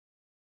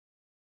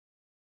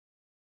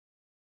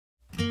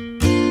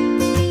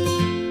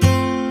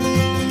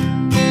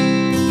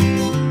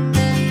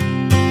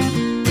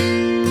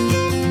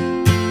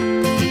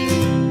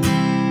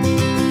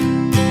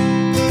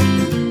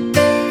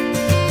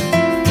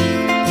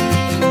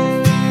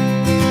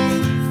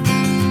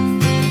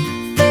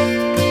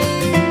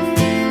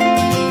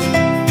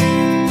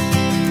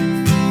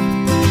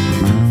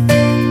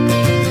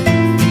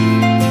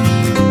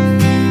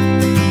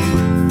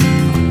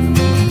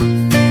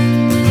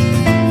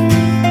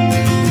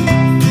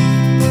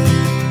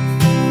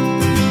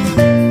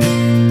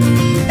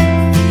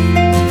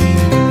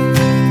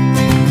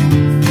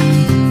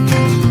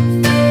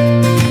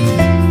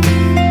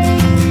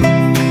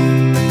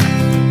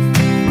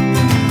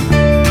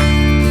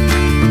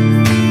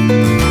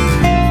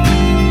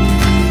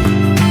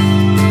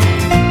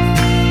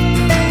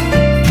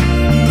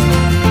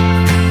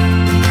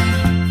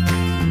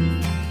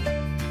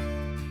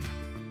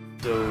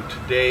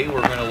Today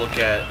we're going to look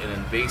at an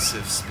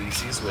invasive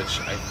species, which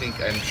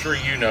I'm sure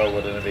you know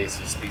what an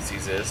invasive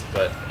species is,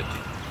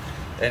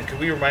 and could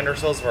we remind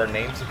ourselves of our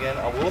names again?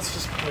 Well, let's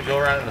just go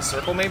around in a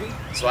circle maybe.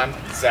 So I'm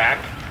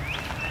Zach.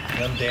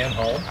 I'm Dan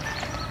Hull.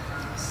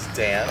 This is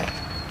Dan.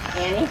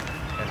 Annie.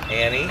 And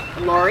Annie.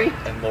 And Lori.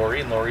 And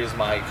Lori. And Lori is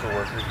my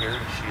co-worker here.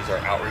 She's our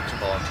outreach and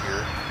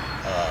volunteer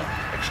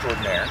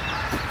extraordinaire.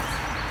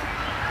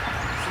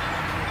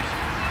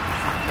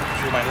 Could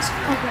you remind us of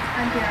your name?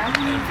 I'm Vera.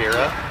 And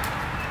Vera.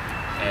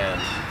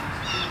 And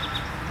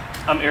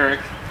I'm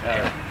Eric.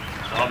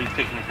 I'll be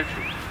taking a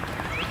picture.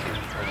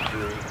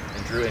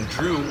 And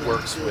Drew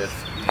works with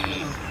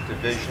the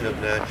Division of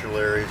Natural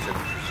Areas and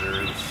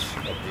Preserves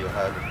of the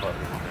Ohio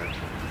Department of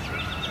Natural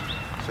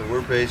Resources. So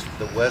we're based at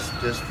the West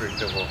District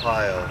of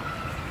Ohio.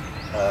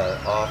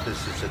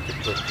 Office is at the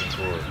Clifton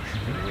Gorge,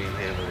 and we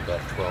handle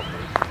about 12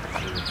 major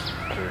preserves in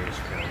various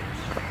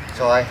counties.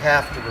 So I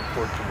have to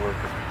report to work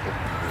at the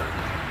Clifton Gorge.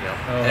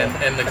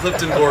 Yeah. And the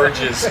Clifton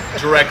Gorge is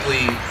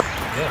directly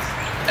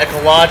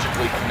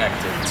ecologically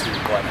connected to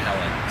Glen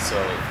Helen. So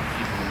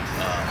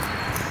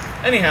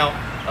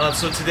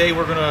so today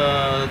we're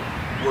gonna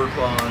work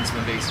on some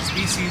invasive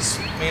species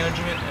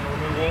management and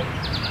removal.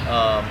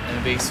 An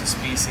invasive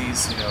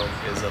species,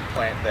 is a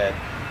plant that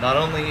not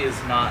only is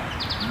not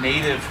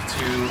native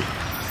to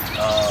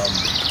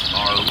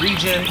our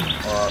region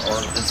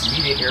or this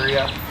immediate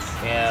area,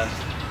 and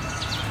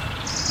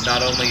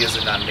not only is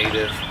it not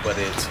native, but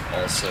it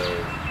also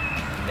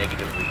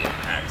negatively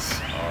impacts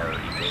our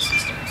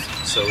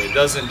ecosystems. So it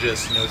doesn't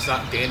just, it's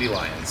not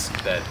dandelions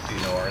that,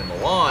 are in the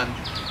lawn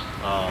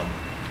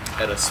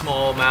at a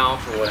small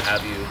amount or what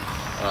have you,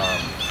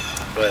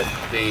 but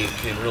they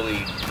can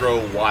really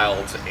grow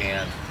wild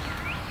and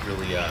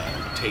really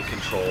take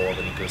control of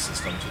an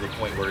ecosystem to the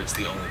point where it's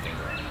the only thing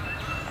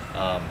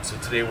growing. So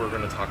today we're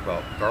going to talk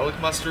about garlic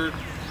mustard.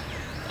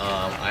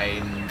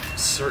 I'm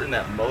certain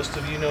that most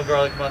of you know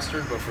garlic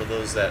mustard, but for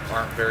those that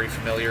aren't very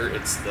familiar,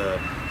 it's the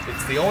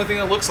only thing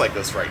that looks like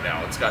this right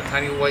now. It's got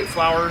tiny white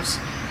flowers.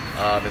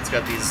 It's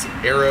got these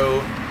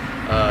arrow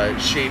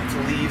shaped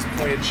leaves,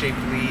 pointed shaped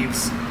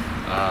leaves.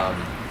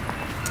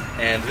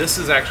 And this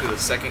is actually the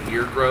second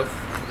year growth.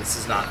 This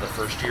is not the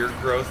first year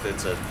growth.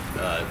 It's a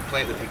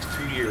plant that takes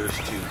 2 years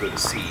to go to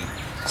seed.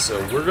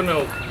 So we're going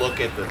to look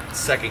at the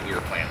second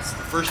year plants.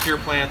 The first year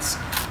plants,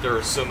 there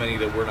are so many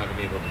that we're not going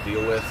to be able to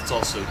deal with. It's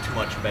also too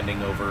much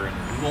bending over, and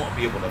we won't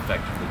be able to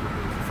effectively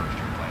remove the first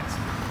year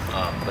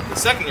plants. But the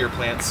second year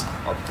plants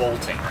are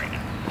bolting right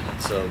now.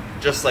 So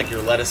just like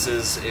your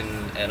lettuces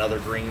and other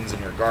greens in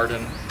your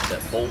garden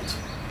that bolt,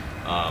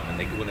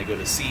 and when they go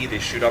to seed, they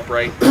shoot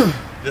upright.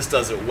 This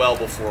does it well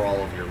before all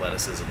of your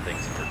lettuces and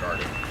things in your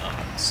garden.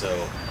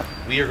 So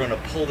we are going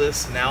to pull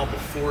this now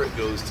before it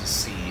goes to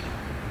seed.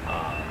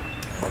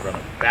 And we're going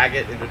to bag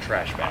it into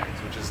trash bags,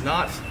 which is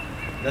not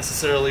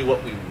necessarily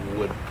what we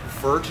would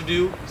prefer to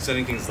do,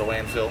 sending things to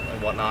landfill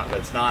and whatnot.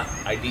 That's not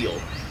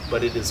ideal,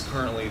 but it is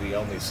currently the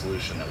only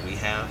solution that we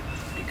have,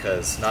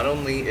 because not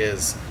only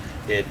is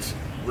it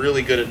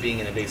really good at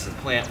being an invasive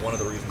plant, one of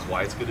the reasons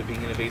why it's good at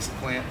being an invasive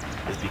plant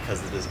is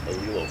because it is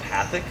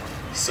allelopathic.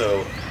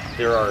 So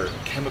there are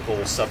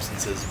chemical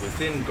substances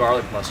within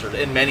garlic mustard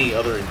and many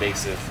other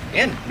invasive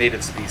and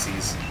native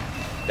species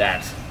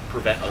that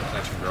prevent other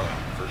plants from growing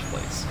in the first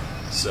place.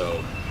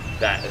 So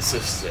that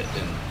assists it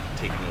in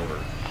taking over,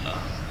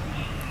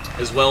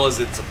 as well as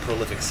it's a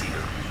prolific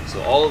seeder.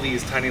 So all of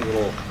these tiny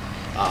little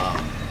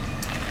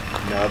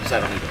nubs, I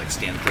don't need to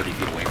stand 30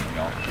 feet away from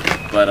y'all,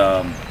 but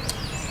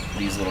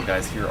these little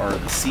guys here are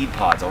the seed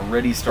pods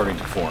already starting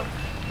to form.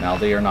 Now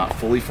they are not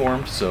fully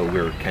formed, so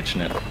we're catching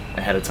it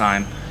ahead of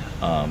time.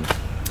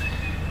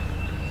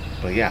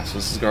 But yeah, so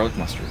this is garlic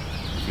mustard.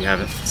 If you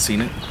haven't seen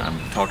it, I'm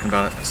talking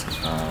about it.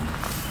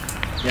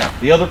 Yeah,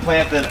 the other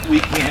plant that we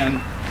can,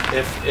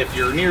 if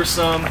you're near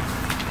some,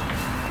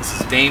 this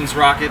is Dame's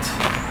rocket.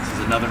 This is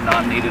another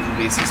non-native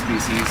invasive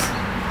species.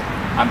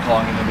 I'm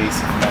calling it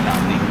invasive, but not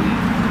legally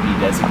be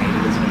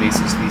designated as an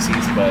invasive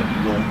species, but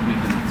we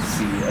can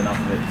see enough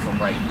of it from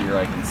right here.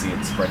 I can see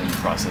it spreading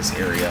across this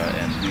area,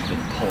 and we've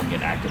been pulling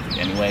it actively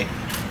anyway.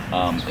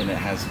 And it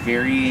has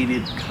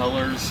variated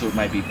colors, so it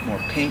might be more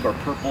pink or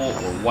purple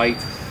or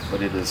white,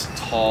 but it is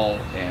tall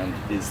and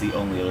is the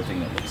only other thing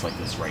that looks like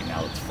this right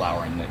now that's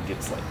flowering that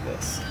gets like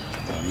this.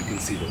 You can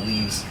see the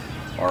leaves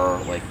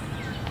are like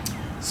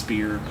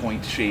spear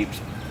point shaped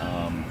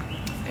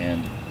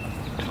and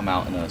come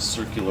out in a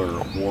circular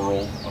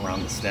whorl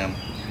around the stem.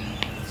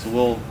 So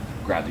we'll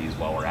grab these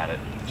while we're at it,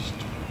 just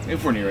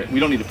if we're near it. We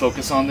don't need to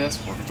focus on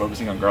this. We're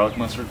focusing on garlic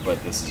mustard,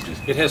 but this is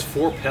just... It has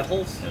 4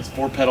 petals? It has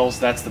 4 petals.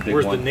 That's the big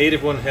one. Whereas the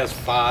native one has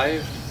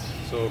 5.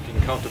 So if you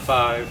can count to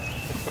 5.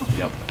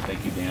 Yep.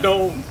 Thank you, Dan.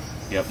 No.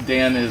 Yep.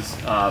 Dan has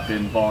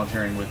been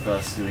volunteering with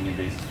us doing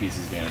invasive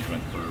species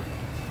management for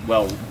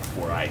well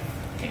before I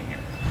came here.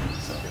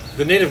 So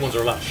the native ones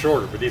are a lot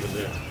shorter, but even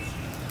then.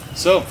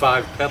 So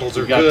 5 petals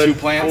are got good. 2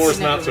 plants. 4 is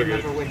not so good. I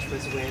never remember which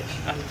was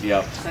which.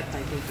 Yep. Except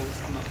I think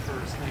those come up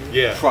first. Right?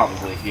 Yeah.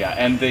 Probably, yeah.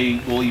 And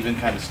they will even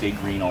kind of stay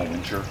green all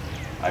winter.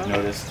 I've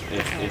noticed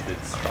if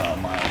it's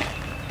mild.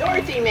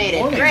 Dorothy made it.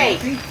 Morning, Great.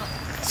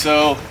 Dorothy.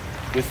 So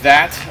with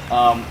that,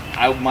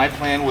 my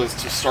plan was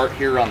to start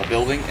here on the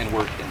building and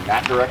work in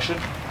that direction,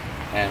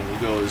 and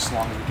we'll go as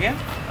long as we can.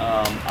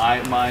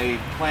 My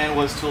plan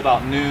was till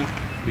about noon.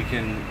 We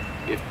can,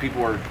 if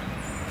people are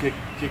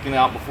kicking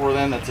out before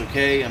then, that's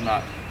okay. I'm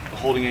not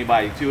holding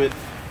anybody to it.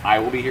 I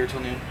will be here till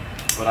noon,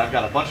 but I've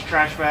got a bunch of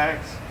trash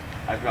bags.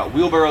 I've got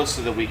wheelbarrows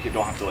so that we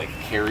don't have to like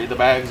carry the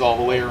bags all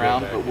the way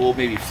around, but we'll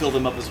maybe fill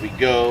them up as we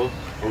go,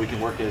 or we can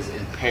work as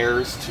in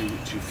pairs to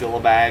fill a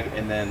bag,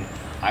 and then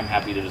I'm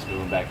happy to just move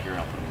them back here and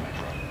I'll put them in my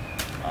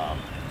truck.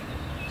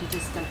 You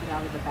just dump it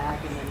out of the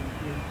bag and then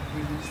you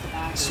reuse the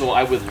bag? So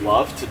I would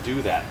love to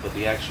do that, but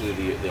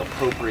the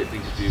appropriate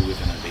thing to do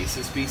with an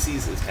invasive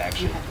species is to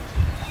actually,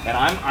 and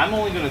I'm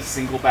only going to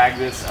single bag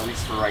this, at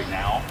least for right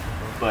now,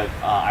 but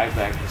I've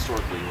bagged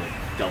historically, like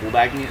double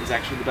bagging it is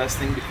actually the best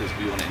thing, because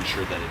we want to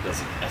ensure that it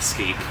doesn't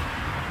escape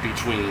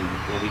between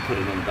when we put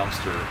it in a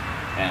dumpster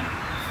and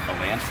a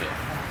landfill.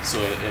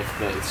 So if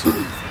the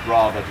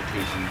raw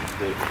vegetation,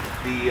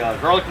 the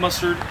garlic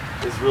mustard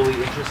is really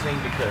interesting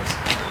because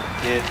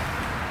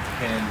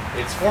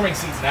it's forming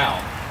seeds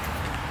now,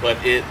 but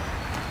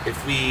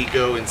if we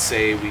go and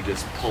say we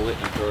just pull it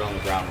and throw it on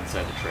the ground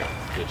inside the trail,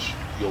 which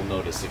you'll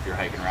notice if you're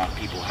hiking around,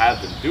 people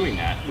have been doing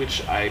that,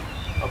 which I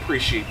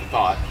appreciate the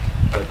thought,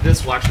 but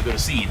this will actually go to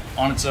seed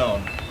on its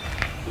own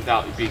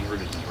without it being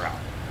rooted in the ground.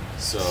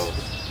 So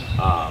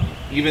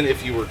even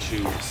if you were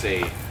to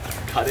say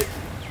cut it,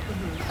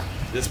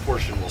 this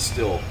portion will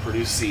still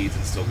produce seeds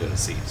and still go to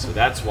seed. So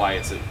that's why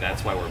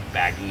we're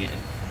bagging it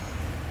and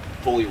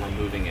fully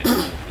removing it from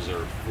the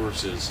preserve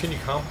versus. Can you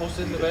compost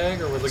it in the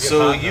bag, or will it get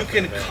so hot you enough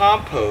can in the bag?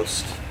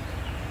 compost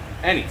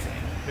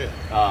anything,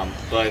 Yeah.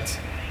 but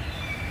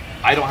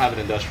I don't have an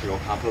industrial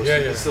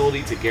composting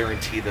facility to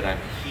guarantee that I'm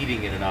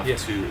heating it enough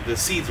to. The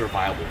seeds are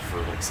viable for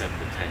like 7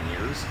 to 10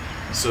 years,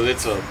 so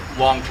it's a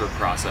long-term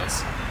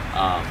process.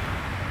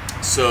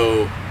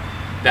 So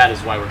that is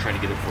why we're trying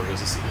to get it before it goes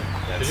to seed.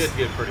 It did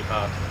get pretty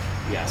hot.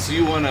 Yeah, so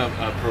you want an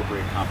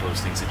appropriate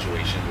composting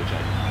situation, which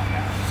I do not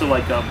have. So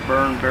like a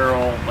burn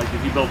barrel, like if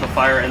you built a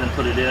fire and then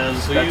put it in,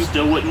 So that you-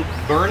 still wouldn't.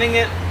 Burning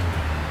it,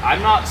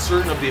 I'm not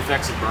certain of the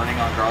effects of burning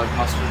on garlic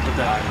mustard, but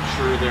I'm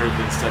sure there have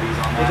been studies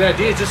on Well, that.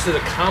 the idea is just that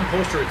the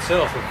composter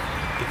itself,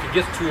 if it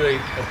gets to a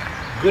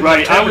good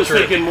Right, I was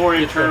temperature, thinking more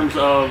in it's gonna- terms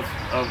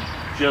of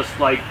just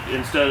like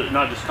instead of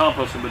not just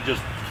composting, but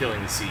just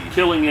Killing the seed.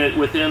 killing it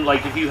within,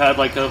 like if you had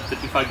like a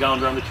 55-gallon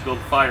drum that you built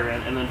a fire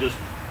in and then just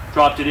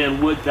dropped it in,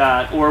 would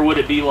that, or would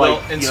it be like,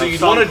 Well, and you so know, you'd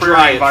some want to prairie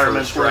dry it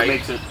environments first, where right? it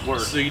makes it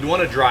worse? So you'd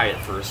want to dry it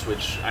first,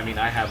 which, I mean,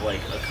 I have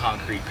like a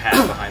concrete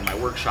pad behind my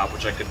workshop,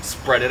 which I could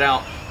spread it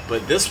out,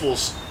 but the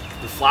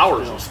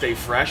flowers will stay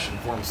fresh and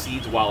form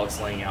seeds while it's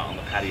laying out on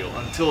the patio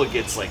until it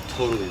gets like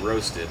totally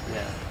roasted.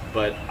 Yeah.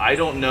 But I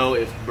don't know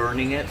if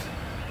burning it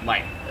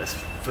might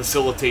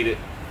facilitate it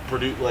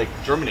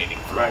germinating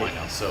for all I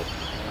know. So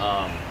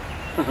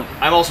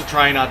I'm also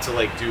trying not to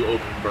like do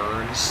open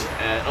burns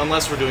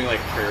unless we're doing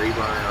like prairie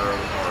burn or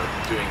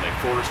doing like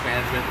forest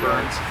management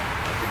burns,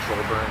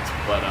 control burns.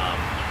 But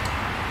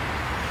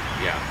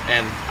yeah,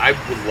 and I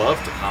would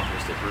love to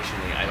compost it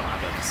personally. I don't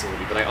have that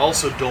facility, but I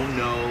also don't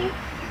know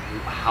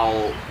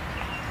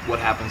what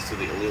happens to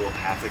the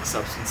allelopathic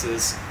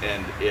substances,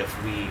 and if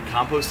we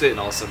compost it and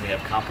all of a sudden we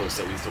have compost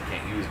that we still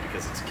can't use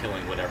because it's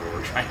killing whatever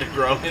we're trying to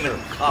grow in our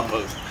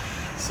compost.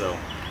 So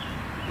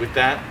with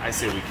that, I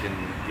say we can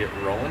get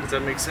rolling. Does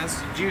that make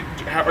sense?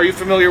 Are you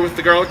familiar with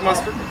the garlic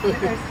mustard?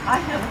 I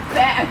have a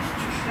badge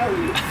to show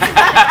you.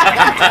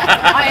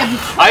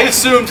 I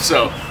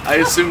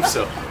assumed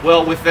so.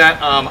 Well, with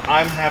that,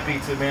 I'm happy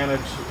to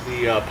manage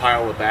the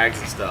pile of bags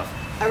and stuff.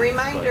 A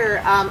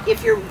reminder,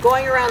 if you're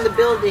going around the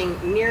building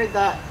near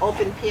the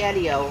open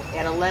patio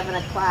at 11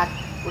 o'clock,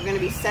 we're going to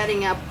be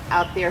setting up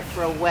out there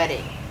for a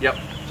wedding. Yep.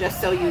 Just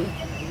so you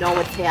know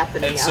what's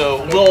happening. And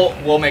so out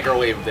there. we'll make our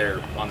way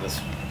there on this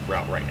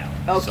route right now.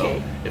 Okay.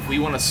 So if we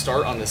want to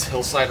start on this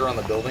hillside around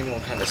the building, we'll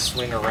kind of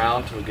swing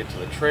around till we get to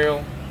the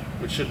trail.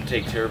 which shouldn't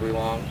take terribly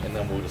long, and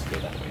then we'll just go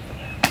that way from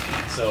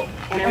there. So,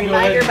 And we a can go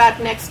reminder ahead.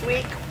 about next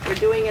week, we're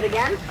doing it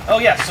again? Oh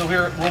yeah, so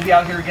we'll be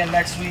out here again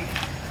next week.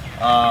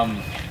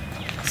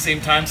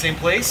 Same time, same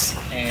place,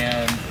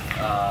 and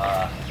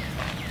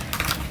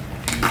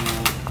if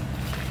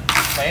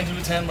you plan to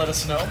attend, let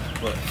us know.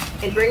 But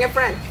And bring a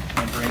friend.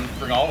 and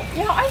bring all of them.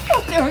 Yeah, I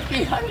thought there would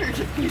be hundreds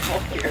of people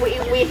here. We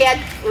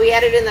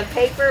had it in the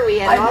paper, we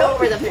had I it all know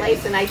over we the did.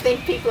 place, and I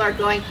think people are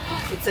going,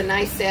 it's a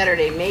nice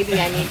Saturday, maybe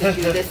I need to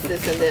do this,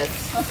 this, and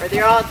this. Or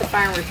they're all at the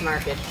farmer's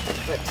market,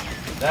 but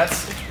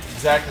That's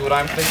exactly what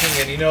I'm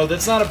thinking, and you know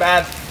that's not a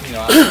bad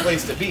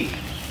place to be.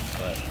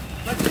 But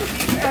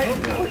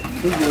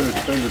Who's going to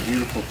spend a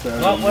beautiful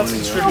Saturday well, let's morning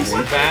distribute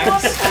some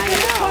bags. I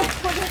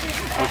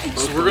know.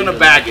 So we're gonna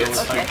bag it,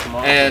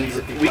 and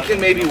we can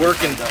maybe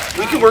work in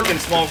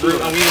small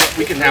groups.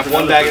 We can have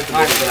one bag at a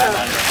time for that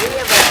matter. We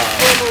have a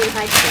family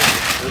hike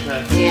team,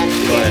 and we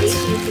have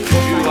 18 people.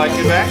 Would you like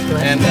it back?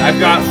 And I've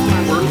got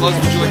work clothes.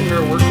 Would you like a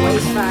pair of work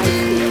clothes? 25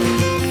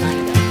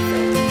 people.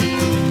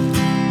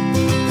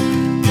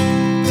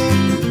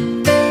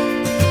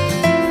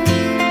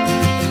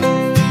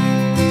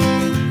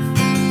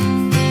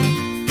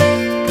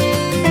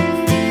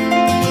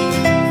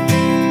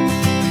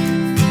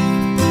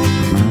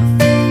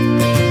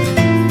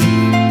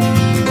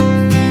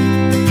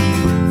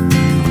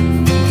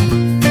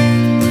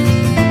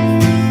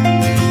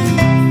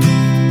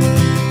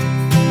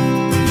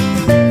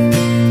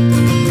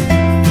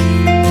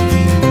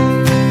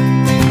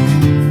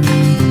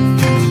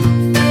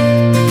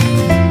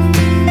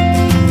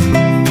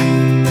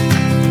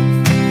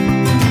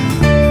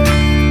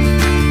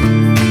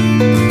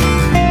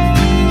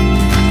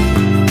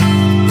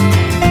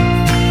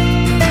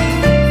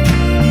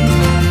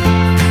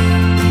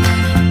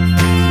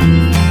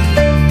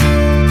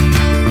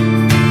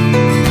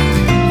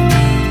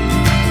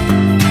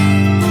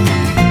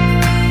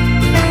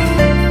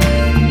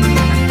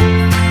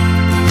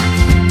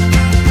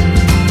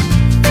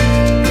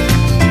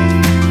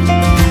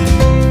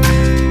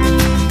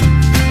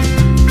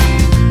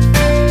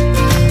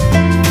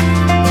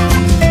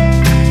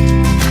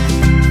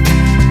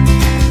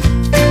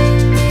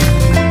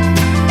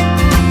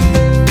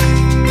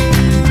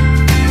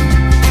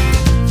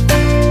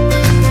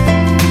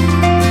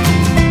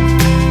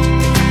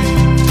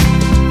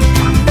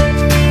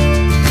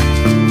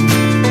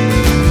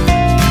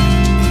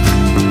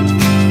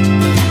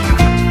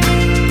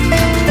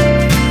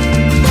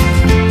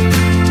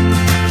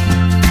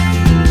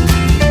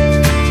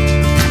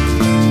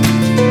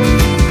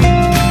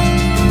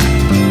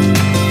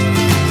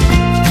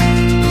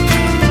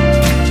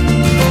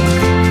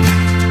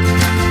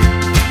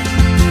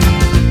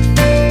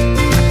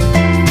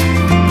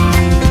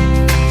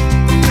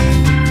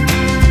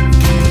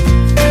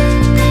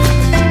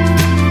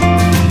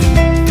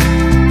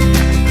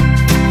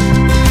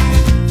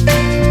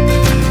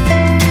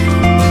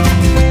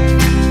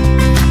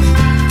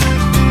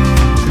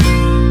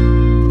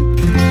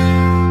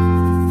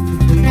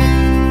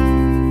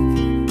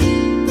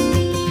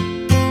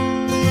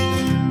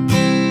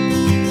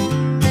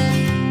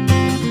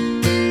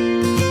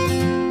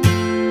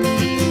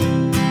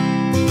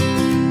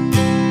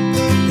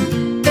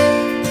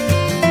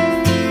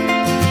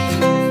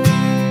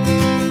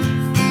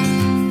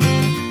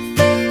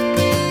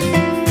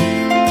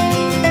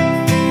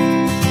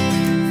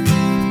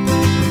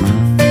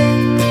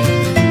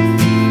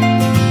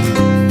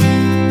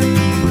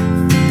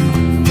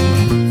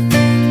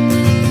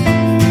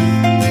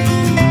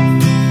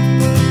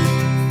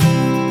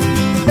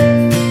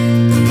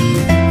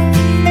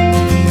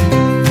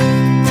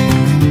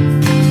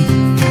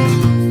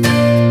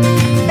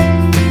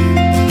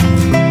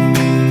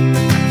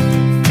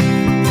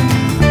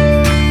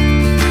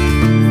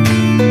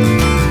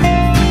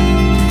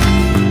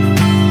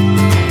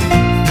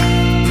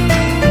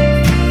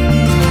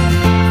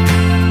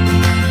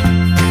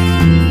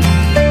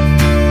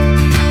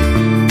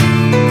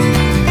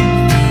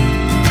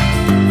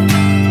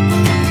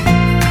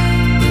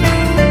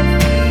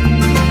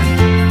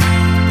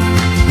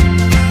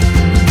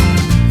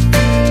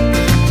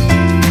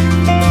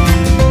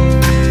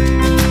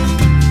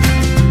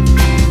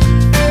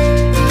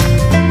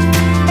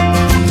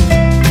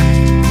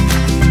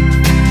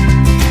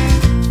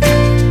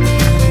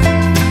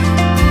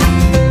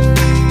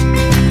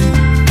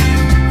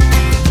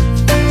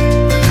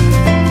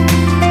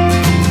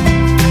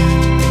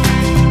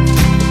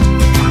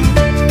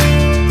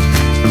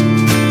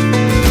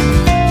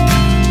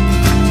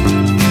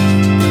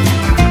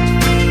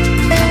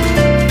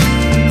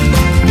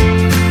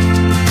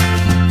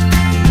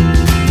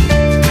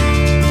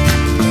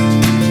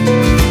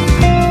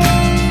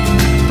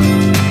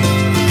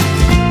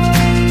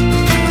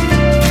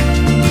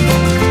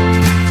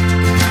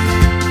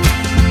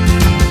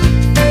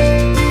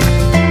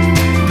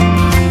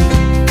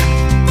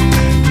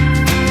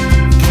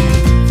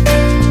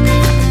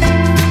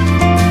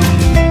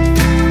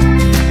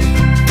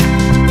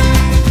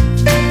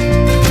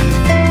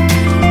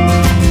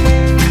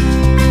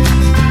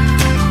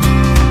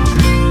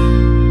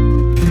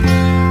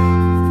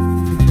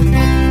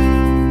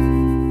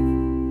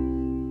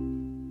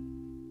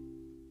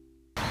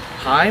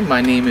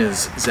 my name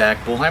is Zach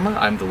Bollheimer.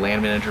 I'm the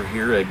land manager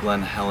here at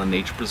Glen Helen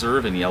Nature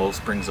Preserve in Yellow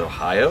Springs,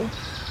 Ohio.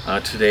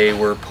 Today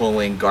we're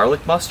pulling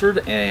garlic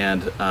mustard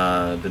and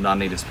the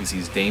non-native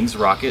species Dame's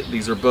Rocket.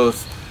 These are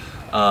both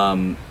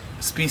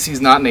species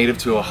not native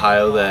to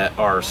Ohio that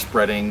are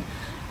spreading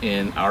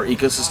in our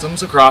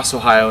ecosystems across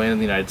Ohio and in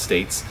the United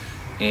States.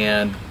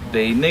 And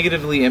they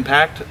negatively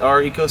impact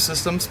our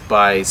ecosystems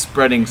by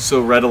spreading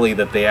so readily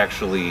that they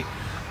actually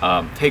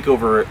take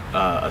over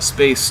a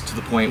space to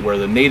the point where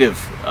the native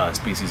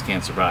species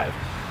can't survive.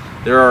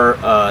 There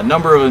are a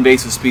number of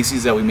invasive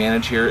species that we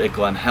manage here at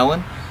Glen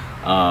Helen,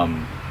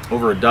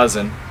 over a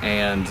dozen,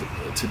 and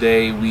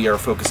today we are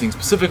focusing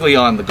specifically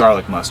on the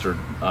garlic mustard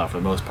for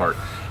the most part.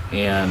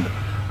 And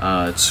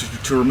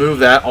to remove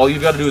that, all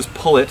you've got to do is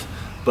pull it,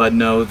 but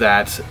know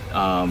that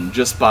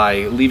just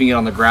by leaving it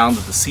on the ground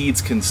that the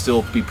seeds can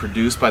still be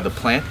produced by the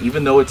plant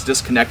even though it's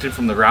disconnected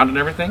from the ground and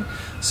everything.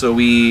 So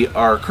we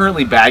are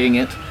currently bagging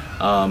it.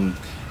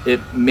 It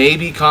may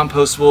be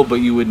compostable, but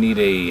you would need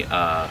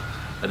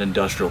an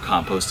industrial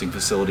composting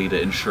facility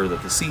to ensure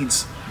that the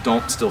seeds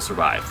don't still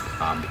survive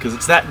because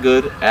it's that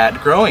good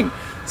at growing.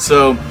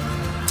 So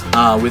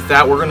with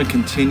that, we're going to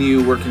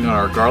continue working on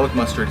our garlic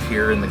mustard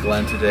here in the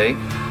Glen today.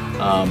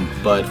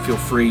 But feel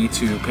free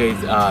to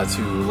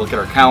look at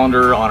our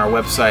calendar on our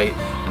website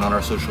and on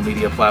our social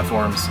media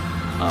platforms.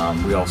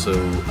 We also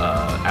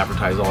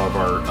advertise all of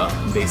our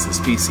invasive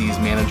species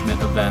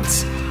management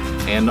events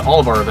and all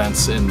of our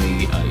events in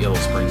the Yellow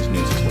Springs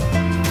News as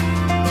well.